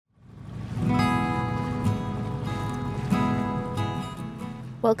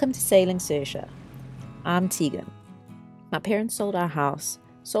Welcome to Sailing Saoirse. I'm Tegan. My parents sold our house,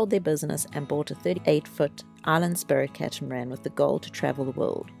 sold their business, and bought a 38-foot island spirit catamaran with the goal to travel the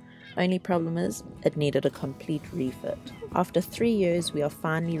world. Only problem is, it needed a complete refit. After 3 years, we are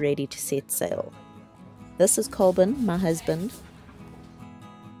finally ready to set sail. This is Colbin, my husband,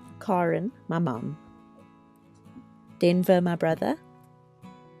 Karen, my mum, Denver, my brother,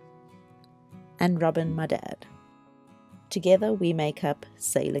 and Robin, my dad. Together we make up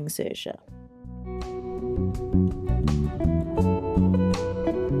Sailing Saoirse.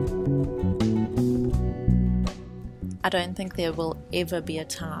 I don't think there will ever be a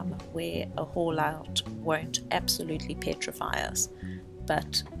time where a haul out won't absolutely petrify us,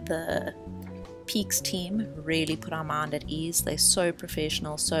 but the Peakes team really put our mind at ease. They're so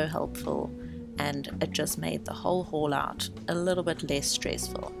professional, so helpful, and it just made the whole haul out a little bit less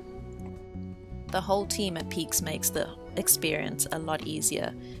stressful. The whole team at Peakes makes the experience a lot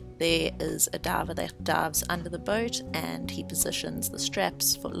easier. There is a diver that dives under the boat and he positions the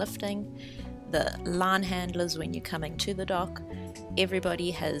straps for lifting, the line handlers when you're coming to the dock.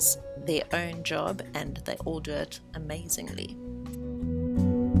 Everybody has their own job and they all do it amazingly.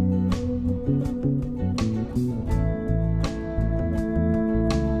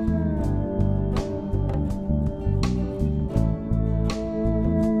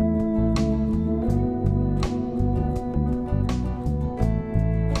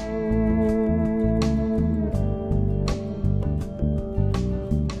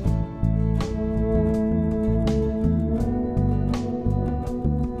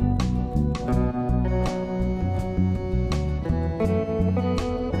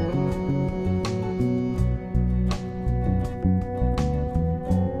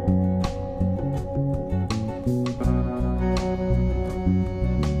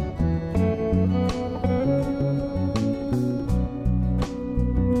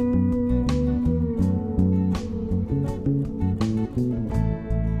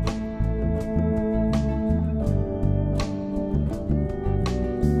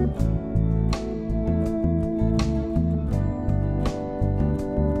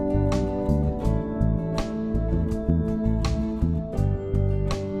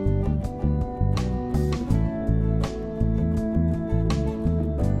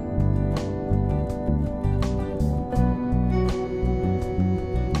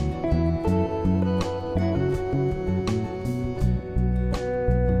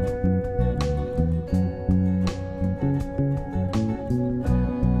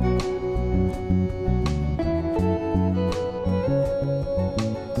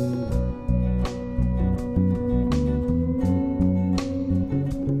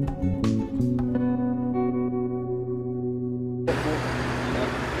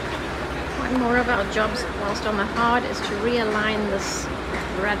 More of our jobs whilst on the hard is to realign this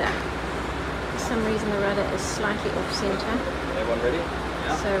rudder. For some reason the rudder is slightly off center. Everyone ready?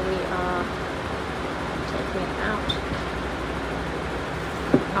 Yeah. So we are taking it out.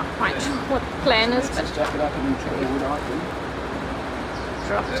 Not quite sure what the plan is, but jack it up and try the wood out.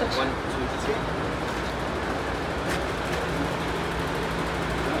 dropped it. 1, 2, 3.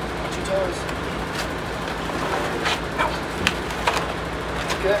 Watch your toes.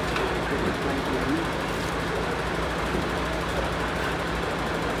 Okay.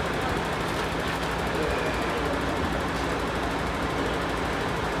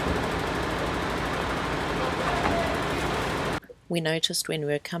 We noticed when we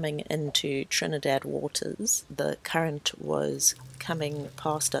were coming into Trinidad waters, the current was coming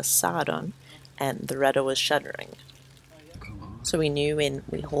past us side on and the rudder was shuddering. So we knew when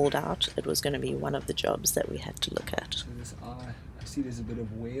we hauled out it was going to be one of the jobs that we had to look at. So this eye, I see there's a bit of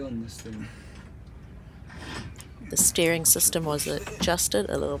wear on this thing. The steering system was adjusted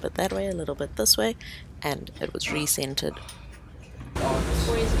a little bit that way, a little bit this way, and it was recentered. Or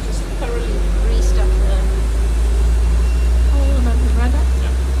is it just thoroughly greased up the hole above the rudder?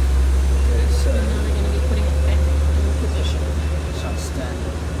 Yeah. Okay, so And now we're going to be putting it back in position. shall stand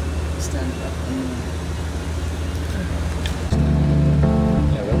up.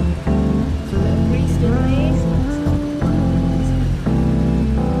 Yeah, well. Greased in there.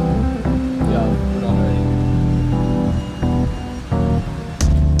 Yeah, put on ready.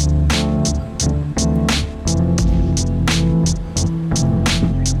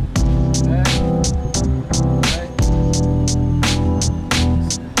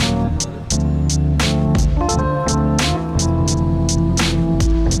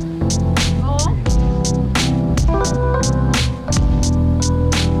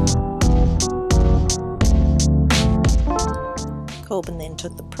 Colbin then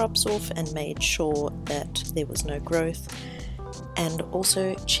took the props off and made sure that there was no growth, and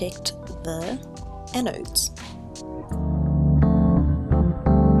also checked the anodes.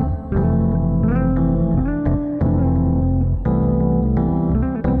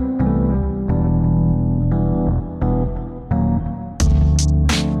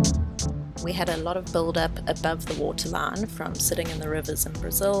 We had a lot of build-up above the waterline from sitting in the rivers in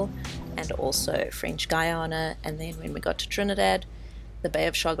Brazil and also French Guiana, and then when we got to Trinidad, the Bay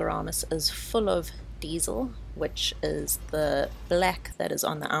of Chaguaramas is full of diesel, which is the black that is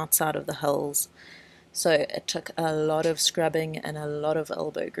on the outside of the hulls. So it took a lot of scrubbing and a lot of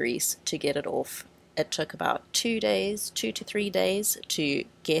elbow grease to get it off. It took about 2 to 3 days to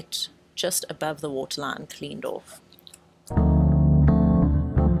get just above the waterline cleaned off.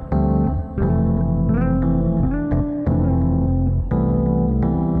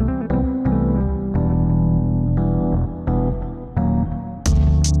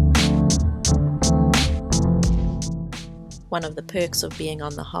 One of the perks of being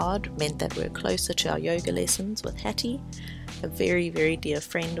on the hard meant that we're closer to our yoga lessons with Hattie, a very, very dear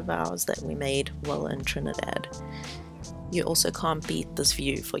friend of ours that we made while in Trinidad. You also can't beat this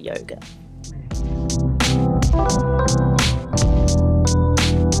view for yoga.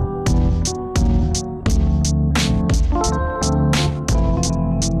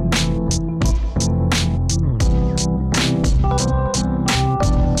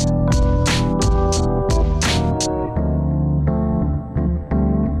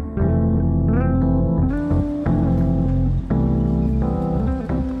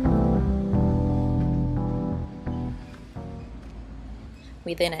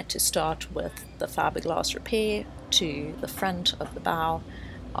 We then had to start with the fiberglass repair to the front of the bow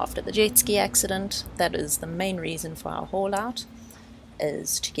after the jet ski accident. That is the main reason for our haul out,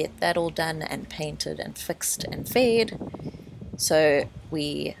 is to get that all done and painted and fixed and faired. So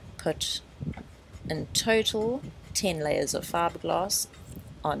we put in total 10 layers of fiberglass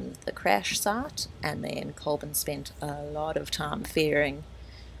on the crash site, and then Colbin spent a lot of time fairing,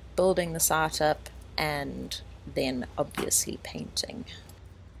 building the site up, and then obviously painting.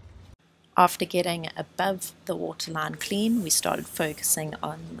 After getting above the waterline clean, we started focusing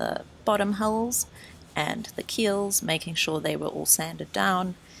on the bottom hulls and the keels, making sure they were all sanded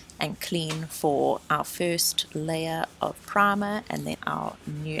down and clean for our first layer of primer and then our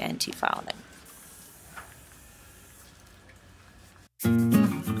new anti-fouling.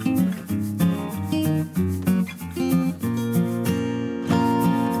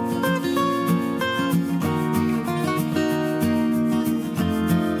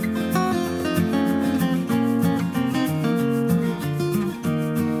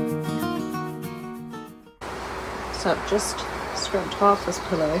 So I've just scrubbed half this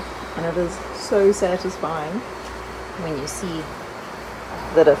pillow, and it is so satisfying when you see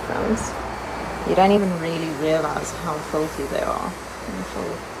the difference. You don't even really realize how filthy they are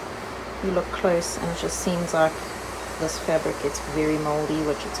until you look close, and it just seems like this fabric gets very moldy,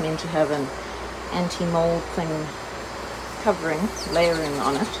 which it's meant to have an anti-mold thing covering, layering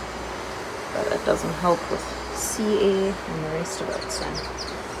on it, but it doesn't help with sea air and the rest of it, so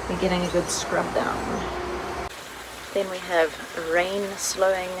we're getting a good scrub down. Then we have rain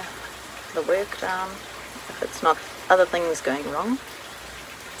slowing the work down. If it's not other things going wrong,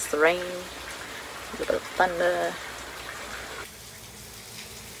 it's the rain, a bit of thunder.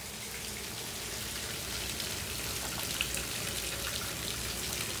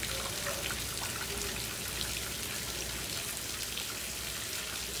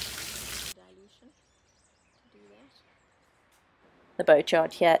 The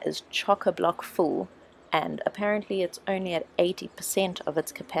boatyard here is chock-a-block full, and apparently it's only at 80% of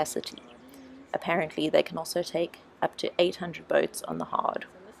its capacity. Apparently they can also take up to 800 boats on the hard.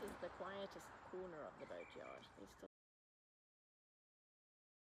 And this is the quietest corner of the boatyard.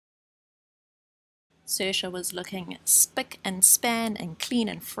 Saoirse was looking spick and span and clean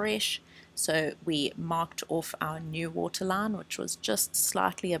and fresh, so we marked off our new waterline, which was just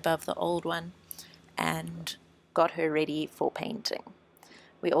slightly above the old one, and got her ready for painting.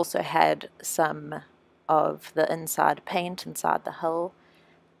 We also had some of the inside paint inside the hull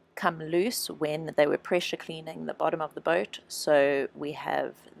come loose when they were pressure cleaning the bottom of the boat, so we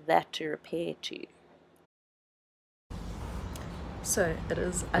have that to repair too. So it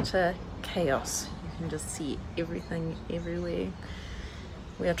is utter chaos. You can just see everything everywhere.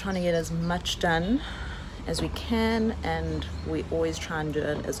 We are trying to get as much done as we can, and we always try and do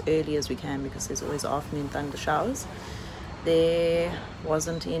it as early as we can because there's always afternoon thunder showers. There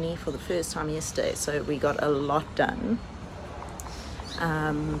wasn't any for the first time yesterday, so we got a lot done.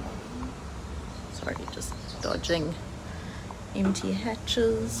 Sorry, just dodging empty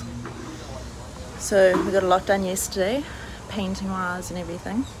hatches. So we got a lot done yesterday, painting wise and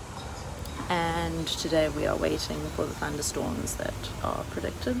everything. And today we are waiting for the thunderstorms that are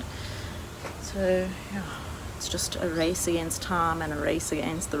predicted. So yeah, it's just a race against time and a race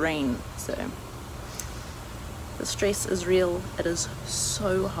against the rain. So the stress is real. It is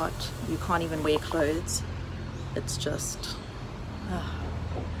so hot. You can't even wear clothes. It's just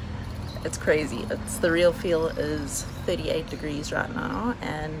it's crazy. It's the real feel is 38 degrees right now,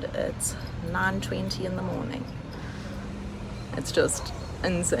 and it's 9:20 in the morning. It's just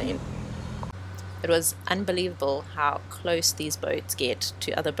insane. It was unbelievable how close these boats get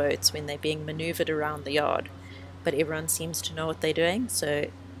to other boats when they're being maneuvered around the yard, but everyone seems to know what they're doing, so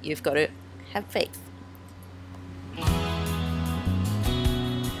you've got to have faith.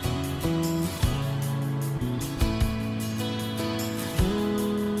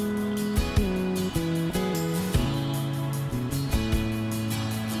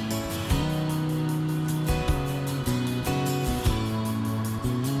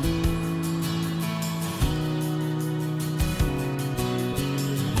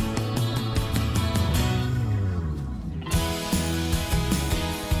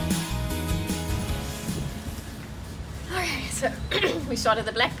 So we started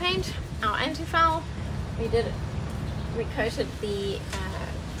the black paint, our anti-foul. We coated the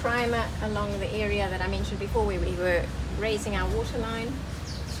primer along the area that I mentioned before where we were raising our waterline.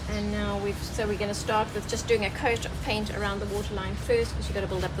 And now we're going to start with just doing a coat of paint around the waterline first, because you've got to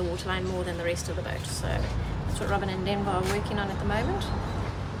build up the waterline more than the rest of the boat. So that's what Robin and Denver are working on at the moment.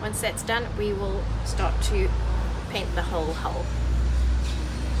 Once that's done, we will start to paint the whole hull.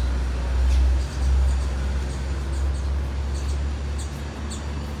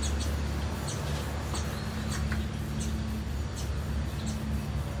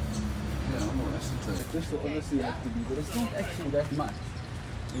 This will obviously have to be, but it's not actually that much.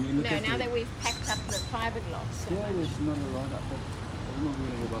 When you look No, at now that we've packed up the fiberglass. Yeah, there's not a lot up, but I'm not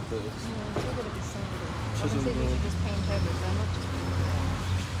worried about this. Robin said we should just paint over it, but I'm not just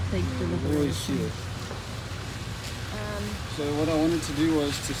Always see it. So what I wanted to do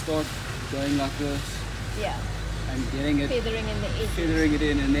was to start going like this. Yeah. And getting it, feathering in the edges. Feathering it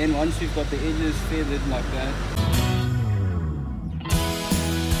in, and then once we've got the edges feathered like that.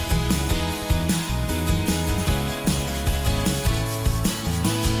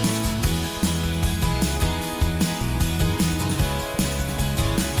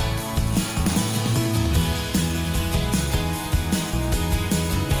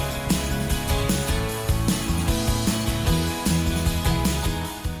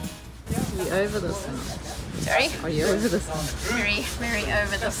 Over this one. Sorry? Are you over this one? Very, very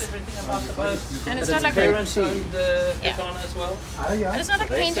over this. And it's But not like parents yeah. owned the Guiana as well. But it's not like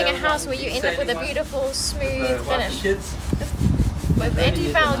painting a house where you end up with a beautiful, smooth finish. With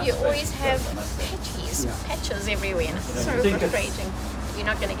anti-foul, you always have patches everywhere, and it's so frustrating. You're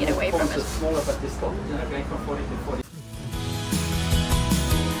not going to get away from it.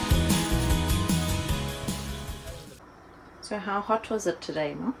 So how hot was it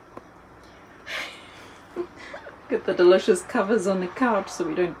today, Ma? Get the delicious covers on the couch so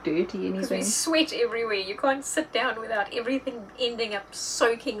we don't dirty anything. We sweat everywhere. You can't sit down without everything ending up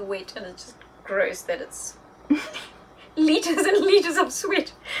soaking wet, and it's just gross that it's liters and liters of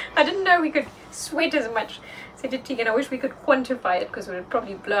sweat. I didn't know we could sweat as much. I said to Tegan, I wish we could quantify it, because it would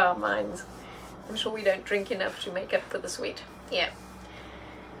probably blow our minds. I'm sure we don't drink enough to make up for the sweat. Yeah.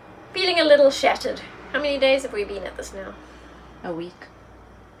 Feeling a little shattered. How many days have we been at this now? A week.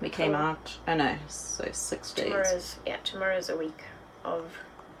 We came out, oh no, so 6 days. Tomorrow's a week of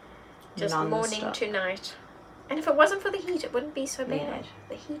just Non-stop. morning to night. And if it wasn't for the heat, it wouldn't be so bad. Yeah.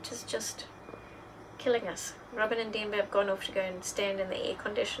 The heat is just killing us. Robin and Denver have gone off to go and stand in the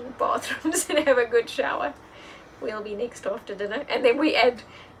air-conditioned bathrooms and have a good shower. We'll be next after dinner. And then we add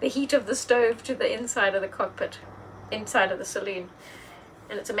the heat of the stove to the inside of the cockpit, inside of the saloon.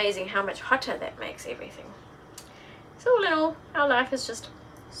 And it's amazing how much hotter that makes everything. So all in all, our life is just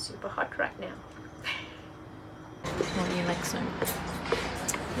super hot right now. What are you mixing?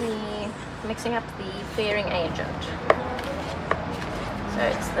 Mixing up the fairing agent. So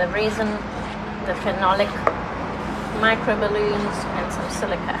it's the resin, the phenolic microballoons, and some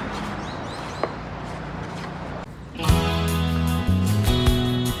silica.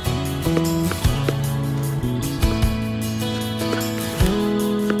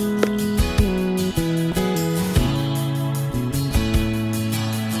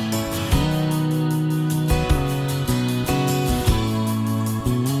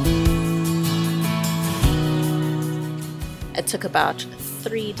 It took about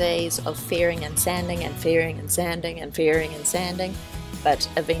 3 days of fairing and sanding and fairing and sanding and fairing and sanding, but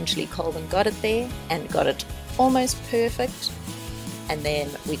eventually Colvin got it there and got it almost perfect, and then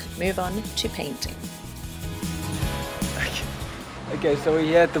we could move on to painting. Okay, so we're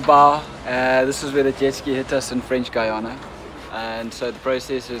here at the bar. This is where the jet ski hit us in French Guiana. And so the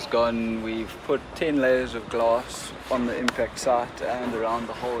process has gone, we've put 10 layers of glass on the impact site and around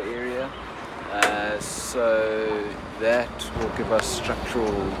the whole area. So that will give us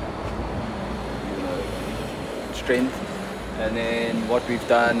structural strength. And then what we've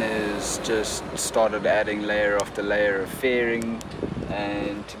done is just started adding layer after layer of fairing,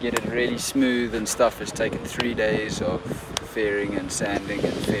 and to get it really smooth and stuff has taken 3 days of fairing and sanding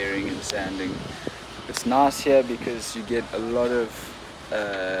and fairing and sanding. It's nice here because you get a lot of,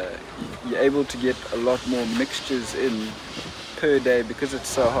 you're able to get a lot more mixtures in per day because it's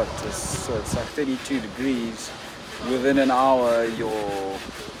so hot. So it's like 32 degrees. Within an hour your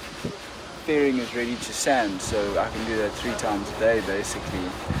fairing is ready to sand, so I can do that 3 times a day basically.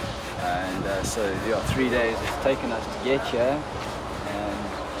 And so yeah, 3 days it's taken us to get here, and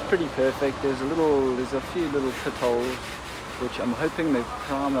it's pretty perfect. There's a few little pit holes which I'm hoping the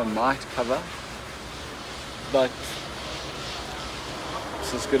primer might cover, but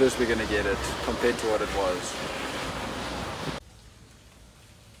it's as good as we're going to get it compared to what it was.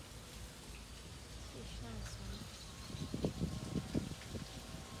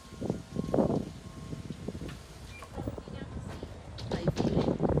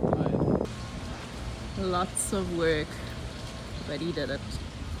 Lots of work, but he did it.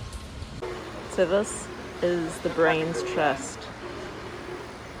 So this is the Brains Trust.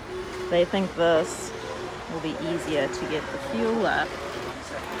 They think this will be easier to get the fuel up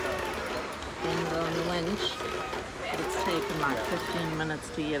than on the winch. It's taken like 15 minutes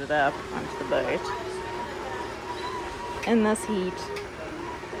to get it up onto the boat. In this heat,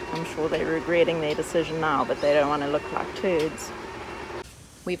 I'm sure they're regretting their decision now, but they don't want to look like turds.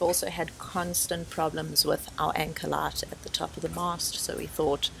 We've also had constant problems with our anchor light at the top of the mast, so we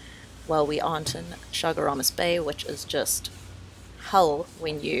thought, well, we aren't in Chaguaramas Bay, which is just hell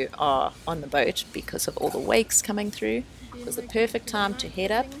when you are on the boat because of all the wakes coming through. It was the perfect time to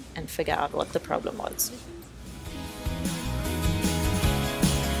head up and figure out what the problem was.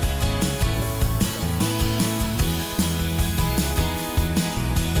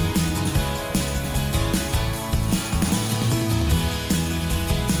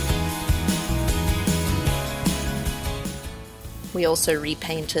 We also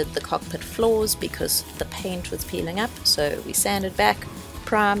repainted the cockpit floors because the paint was peeling up, so we sanded back,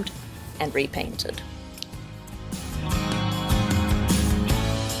 primed and repainted.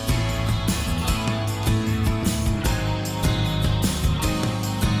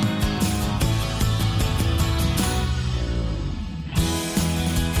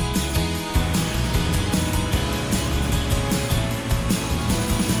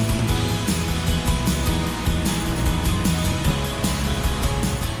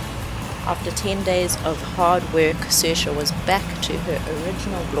 After 10 days of hard work, Saoirse was back to her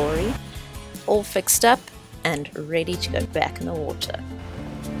original glory, all fixed up and ready to go back in the water.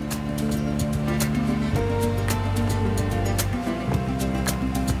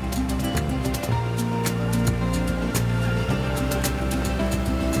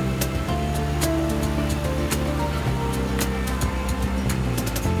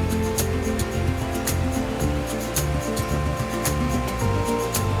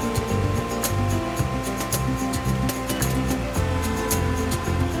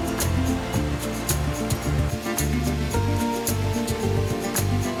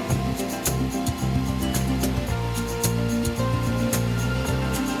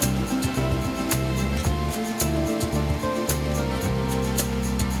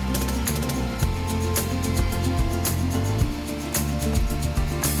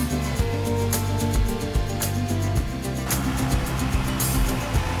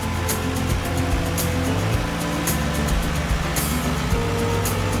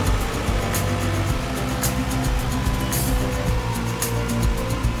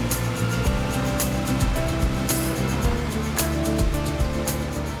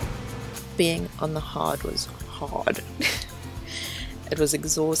 Being on the hard was hard. It was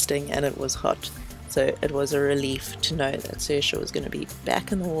exhausting and it was hot, so it was a relief to know that Saoirse was going to be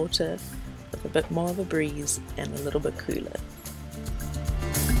back in the water with a bit more of a breeze and a little bit cooler.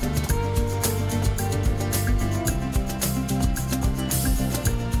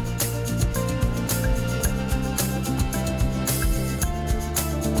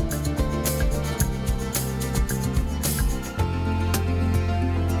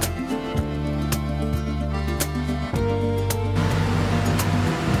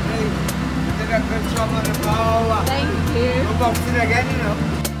 Thank you.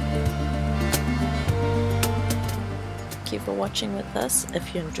 for watching with us.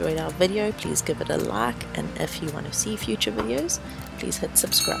 If you enjoyed our video, please give it a like, and if you want to see future videos, please hit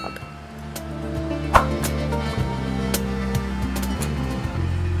subscribe.